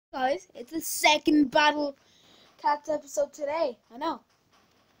Guys, it's the second Battle Cats episode today. I know.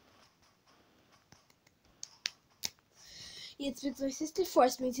 It's because my sister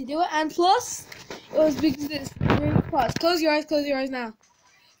forced me to do it, and plus, it was because this. Pause. Close your eyes now.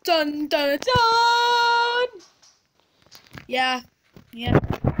 Dun dun dun! Yeah.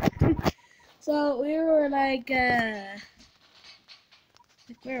 So, we were like, where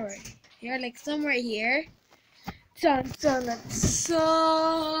were we? You're like somewhere here. Dun dun dun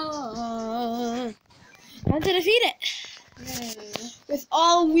dun! And to defeat it. With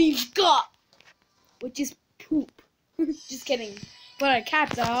all we've got, which is poop. Just kidding. But our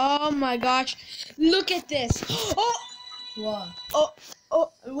cats, oh my gosh. Look at this. Oh! What? Oh!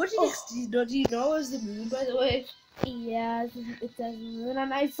 What do you know is the moon, by the way? Yeah, it says moon.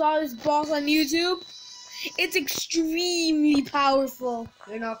 And I saw this boss on YouTube. It's extremely powerful.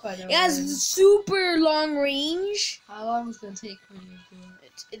 You're not gonna. It has super long range. How long is it gonna take for you to do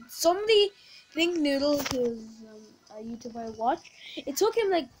it? Somebody, Think Noodle, who's a YouTuber I watch, it took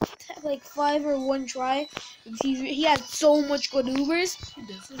him like 5 or 1 try because he had so much good Ubers.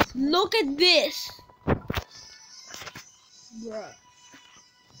 Look at this, bruh.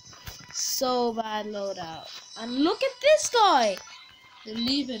 So bad loadout, and look at this guy. Then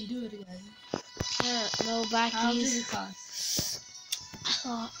leave and do it again. No backies. How did it cost?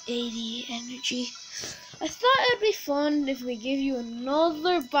 80 energy. I thought it'd be fun if we give you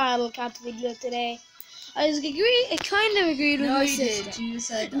another Battle Cat video today. I kind of agreed with my sister. Did. You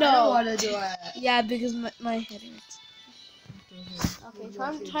said, no. I don't want to do it. Yeah, because my head hurts. Okay,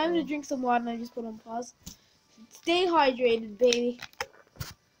 time to drink some water, and I just put on pause. Stay hydrated, baby.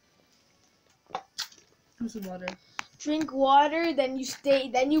 Drink some water. Drink water, then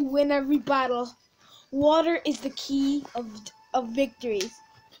you win every battle. Water is the key of victories.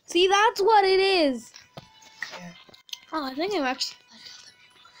 See, that's what it is. Yeah. Oh, I think I'm actually.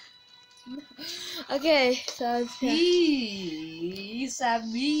 Okay, so it's Peace at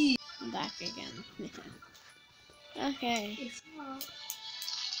me. I'm back again. Okay.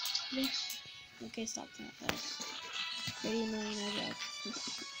 Okay, stop that. That's pretty annoying, I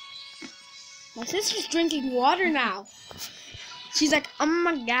guess. My sister's drinking water now. She's like, oh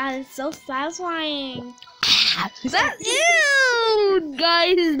my god, it's so satisfying. Ew,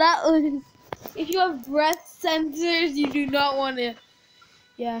 guys, that was. If you have breath sensors, you do not want to.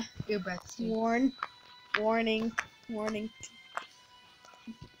 Yeah. Your breath. Warning.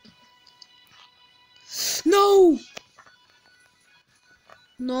 No.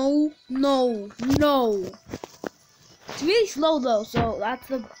 It's really slow though, so that's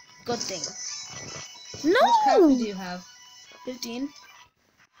the good thing. No. Which character do you have? 15.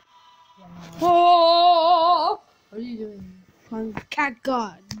 Wow. Oh. What are you doing? I'm Cat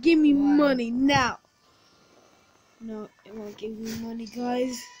God. Give me money now. No, it won't give me money,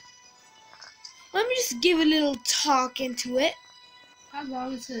 guys. Let me just give a little talk into it. How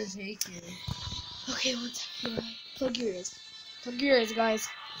long is it gonna take you? Okay, one second. Plug your ears. Plug your ears, guys.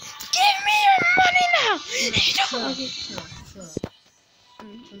 Give me your money now!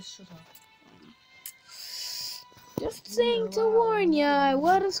 Shut up. Just saying to warn ya, I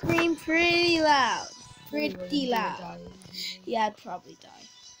would have screamed pretty loud. Pretty loud. Yeah, I'd probably die.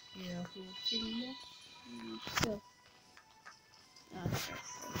 Yeah, So.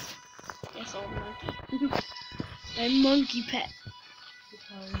 Yes, old monkey. My monkey pet.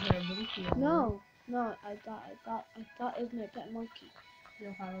 No, I thought it was my pet monkey.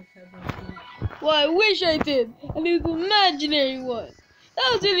 You'll have a pet monkey. Well, I wish I did, and it was an imaginary one. That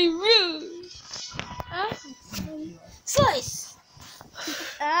was really rude. Huh? Slice.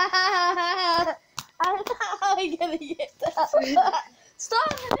 How am I gonna get that?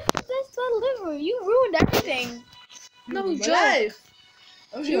 Stop! That's delivery. You ruined everything. No joke.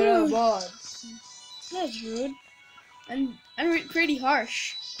 I'm sure I'm bored. That's rude. And pretty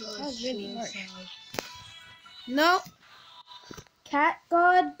harsh. That was really harsh. No. Cat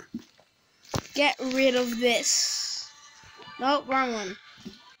God, get rid of this. Nope, wrong one.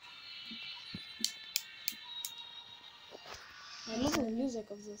 I love the music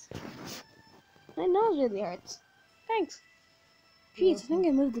of this. My nose really hurts. Thanks. Jeez, I think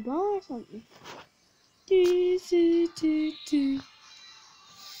I moved the ball or something.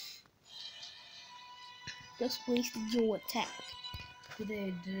 Just wasted your attack. Did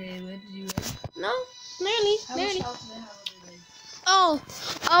they win? Did you win? No, nearly. How much health do they have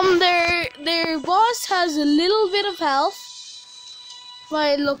on their legs? Oh, their boss has a little bit of health.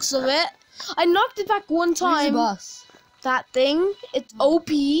 By the looks of it, I knocked it back one time. Who's the boss? That thing, it's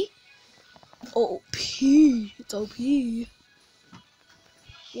OP. It's OP.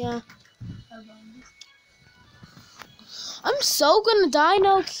 Yeah. I'm so gonna die,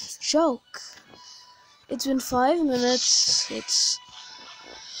 no joke. It's been 5 minutes.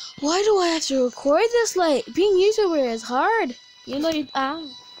 Why do I have to record this late? Being YouTuber is hard. You know you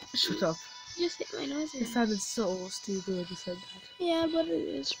Shut up. just hit my nose. It sounded so stupid when you said that. Yeah, but it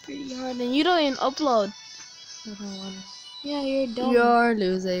is pretty hard, and you don't even upload. I don't want Yeah, you're dumb. You're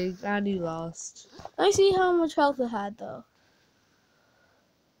losing, and you lost. Let me see how much health it had, though.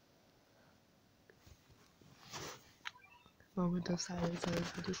 Moment of silence,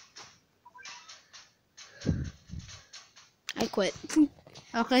 everybody. I quit.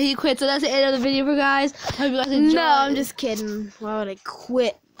 Okay, he quit, so that's the end of the video for guys. Hope you guys enjoyed. No, I'm just kidding. Why would I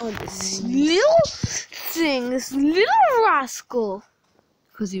quit on this little thing, this little rascal?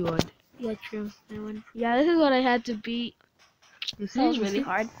 Because you won. Yeah, true. I won. Yeah, this is what I had to beat. This That was is really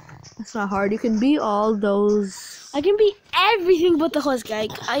hard. It's not hard. You can beat all those. I can beat everything but the husk. I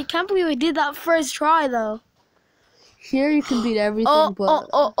can't believe I did that first try, though. Here you can beat everything, Oh, but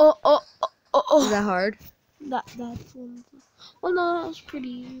oh. is that hard? That's one. Well, no, that was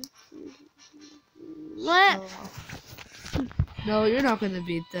pretty. What? No, you're not gonna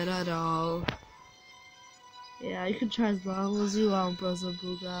beat that at all. Yeah, you can try as long as you want, Brother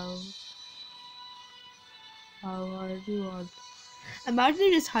Boogal. How hard do you want? Imagine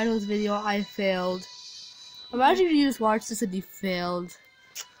you just title this video, I failed. Imagine you just watched this and you failed.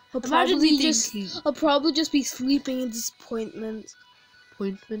 I'll Imagine probably you just, thinking. I'll probably just be sleeping in disappointment.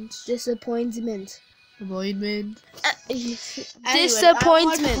 Appointment? Disappointment. Appointment?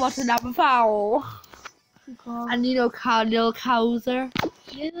 Disappointment. What's the number foul? And you know Lil Cowser?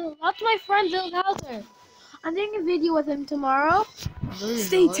 Yeah, that's my friend Bill Hauser. I'm doing a video with him tomorrow. No, you're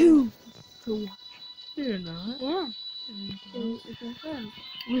Stay not. tuned. You're not. Yeah. It's my friend.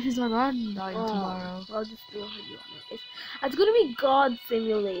 Which is on online tomorrow. I'll just do a video on it. It's gonna be God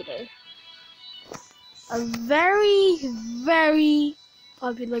Simulator. A very, very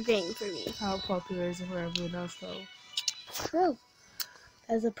popular game for me. How popular is it for everyone else though? True.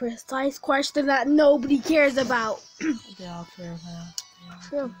 That's a precise question that nobody cares about. They all care about.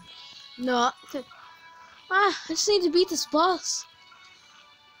 True. No. I just need to beat this boss.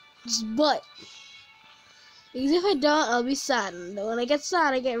 But because if I don't, I'll be sad. And when I get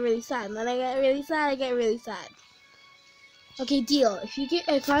sad, I get really sad. And then I get really sad, I get really sad. Okay, deal.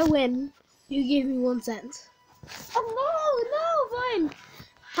 If I win, you give me 1 cent. Oh no, fine.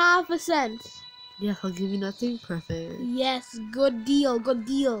 Half a cent. Yeah, I'll give you nothing. Perfect. Yes, good deal, good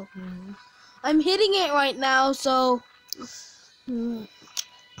deal. Mhm. I'm hitting it right now, so. Is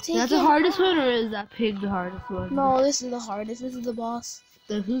that the hardest one, or is that pig the hardest one? No, this is the hardest. This is the boss.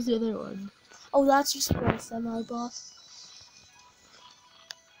 Then who's the other one? Oh, that's just for a semi-boss.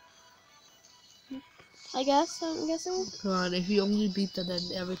 I guess, I'm guessing. Come on, if you only beat them, then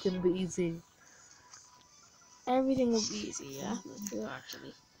everything will be easy. Everything will be easy, yeah. That's true,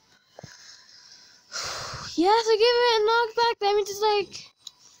 actually. Yeah, so give it a knockback. That means it's like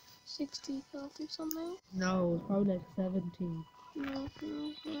 60 health or something. No, it's probably like 17. No,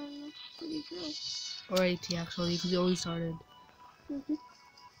 pretty good. Or 80 actually, because you only started. Mhm.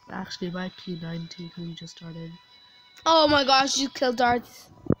 Actually, it might be 90 because you just started. Oh my gosh, you killed darts.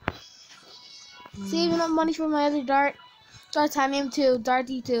 Saving up money for my other dart. Dartanium 2,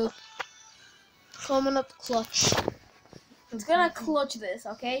 Darty 2. Coming up clutch. It's gonna clutch this,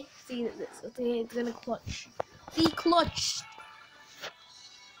 okay? See this. Okay, it's gonna clutch. See, clutch.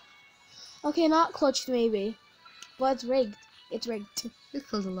 Okay, not clutched maybe. But it's rigged. It's rigged. It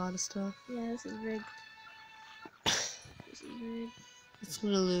kills a lot of stuff. Yeah, this is rigged. This is rigged. It's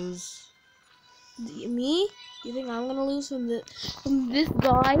gonna lose. Me? You think I'm gonna lose from this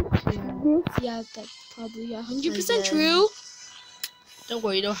guy? Yeah. This? Yeah, that's probably 100% Again. true. Don't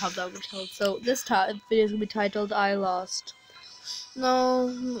worry, you don't have that much health. So this video is gonna be titled "I Lost." No,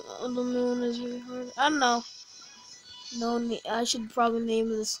 the moon is really hard. I don't know. No, I should probably name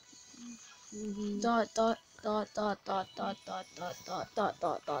this dot dot dot dot dot dot dot dot dot dot dot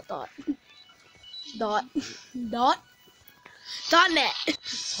dot dot dot dot dot net.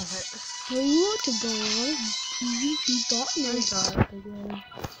 Again.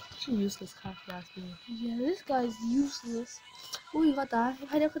 She useless cat last video. Yeah, this guy's useless. Oh, you got that?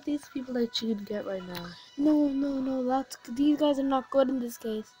 Why look at these people that you can get right now? No, these guys are not good in this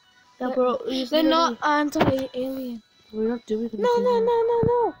case. Yeah, bro, They're not anti-alien. We're not doing anything.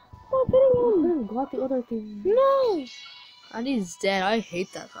 No. Stop hitting him. Got the other thing. No. And he's dead. I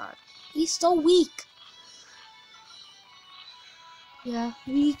hate that guy. He's so weak. Yeah.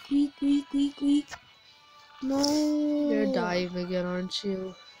 Weak. No. You're dying again, aren't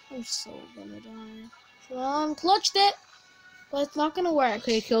you? I'm so gonna die. Clutched it. But it's not gonna work.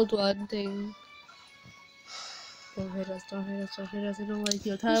 Okay, killed one thing. Don't hit us, don't hit us, don't hit us. I don't like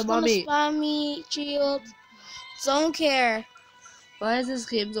you. Who's Tell gonna mommy. spam me, shield? Don't care. Why is this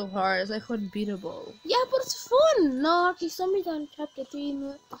game so hard? It's like unbeatable. Yeah, but it's fun. No, actually, somebody's on chapter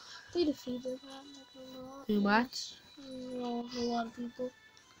 3. They defeated that. Like a lot. Too much? No, a lot of people.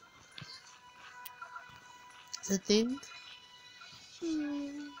 The thing?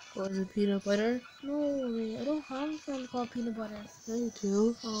 Or is it peanut butter? No, I don't have a friend called Peanut Butter. Yeah, you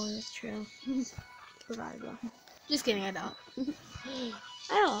do. Oh, that's true. Forgot about it. Just kidding, I don't.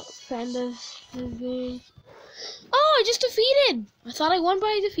 I don't have a friend of his name. Oh, I just defeated! I thought I won, but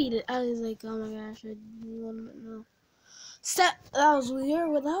I defeated. I was like, oh my gosh, I won, but no. That was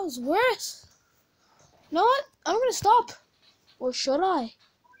weird, but that was worse. You know what? I'm gonna stop. Or should I?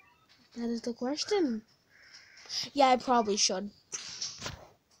 That is the question. Yeah, I probably should.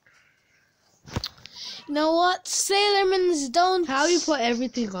 You know what? Sailormans don't... How you put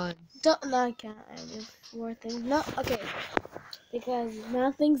everything on? No, I can't. I have 4 things. No, okay. Because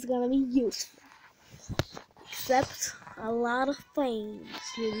nothing's gonna be useful. Except a lot of things.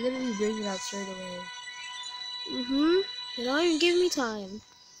 You literally bring it out straight away. They don't even give me time.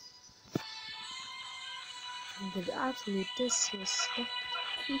 With absolute disrespect.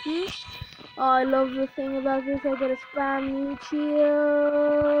 Oh, I love the thing about this. I get a spam new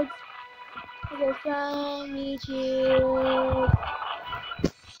shield. I get a spam new shield.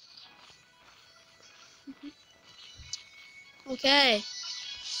 Okay.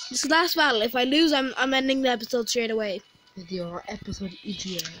 This is the last battle. If I lose, I'm ending the episode straight away. With your episode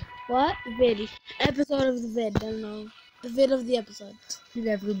EGA. What? Vid. Episode of the vid. I don't know. The vid of the episode. You're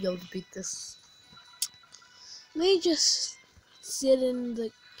never gonna be able to beat this. Let me just sit in the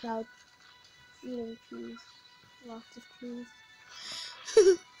couch, eating cheese. Lots of cheese.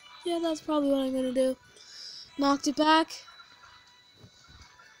 Yeah, that's probably what I'm gonna do. Knocked it back.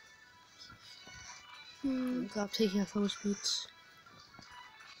 Stop taking out so much beats.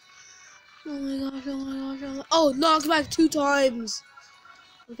 Oh my gosh, oh my gosh, oh my... Oh, knocked back 2 times!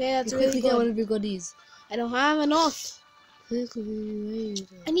 Okay, that's really quickly get one good. of your goodies. I don't have enough. Quickly wait.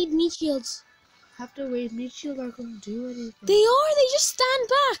 I need meat shields. Have to wait. Meat shield aren't gonna do anything. They just stand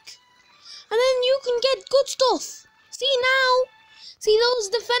back. And then you can get good stuff. See now? See, those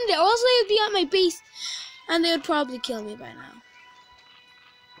defend it, or else they would be at my base. And they would probably kill me by now.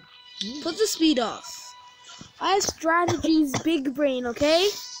 Put the speed off. I have strategies, big brain, okay?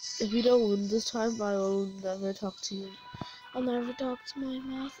 If you don't win this time, I will never talk to you. I'll never talk to my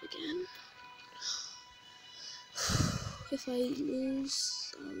mouth again. If I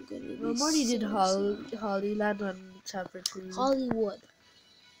lose, I'm gonna be Nobody did so Hollyland on chapter 2. Hollywood.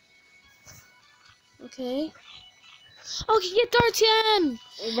 Okay. Okay, get D'Artagnan!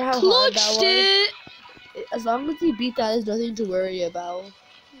 Remember how hard that Clutched it! was? As long as you beat that, there's nothing to worry about.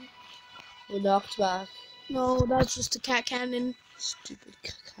 We're knocked back. No, that's just a cat cannon. Stupid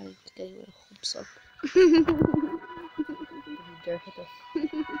kind getting my hopes up. Don't you dare hit us.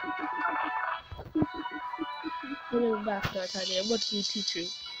 Put it back, D'Artagnan. What did we teach you?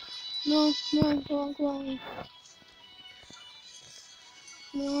 No, come on.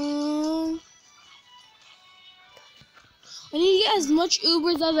 No. I need to get as much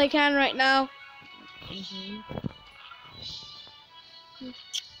Ubers as I can right now.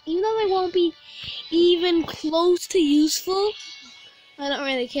 Even though they won't be even close to useful, I don't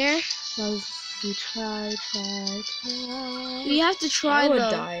really care. You try. You have to try I would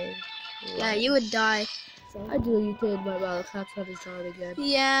though. die. Yeah, you would die. I deleted my battle caps on his on again.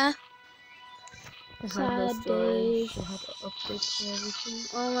 Yeah. I had Sad no storage. days. I had to update and everything.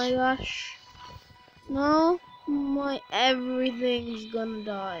 Oh my gosh. No, my everything's gonna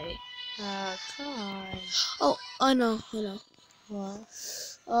die. God. Oh, I know. What?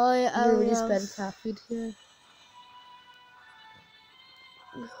 Oh yeah, You already spent caffeine here.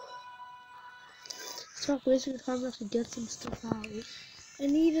 Stop wasting your time to get some stuff out. I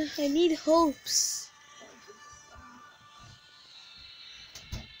need hopes.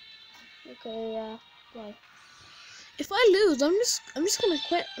 Okay, yeah. Bye. If I lose, I'm just gonna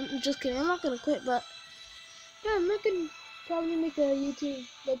quit. I'm just kidding. I'm not gonna quit, but yeah, probably make a YouTube,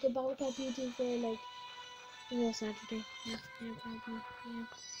 like a battle cap YouTube for like Saturday. Yeah, probably.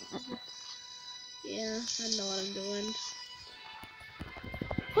 Yeah, I know what I'm doing.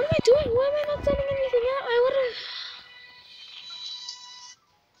 What am I doing? Why am I not sending anything out? I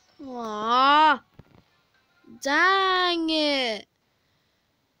would've. Aww. Dang it.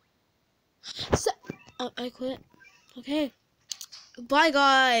 So, I quit. Okay. Bye,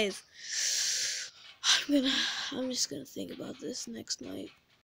 guys. I'm just gonna think about this next night.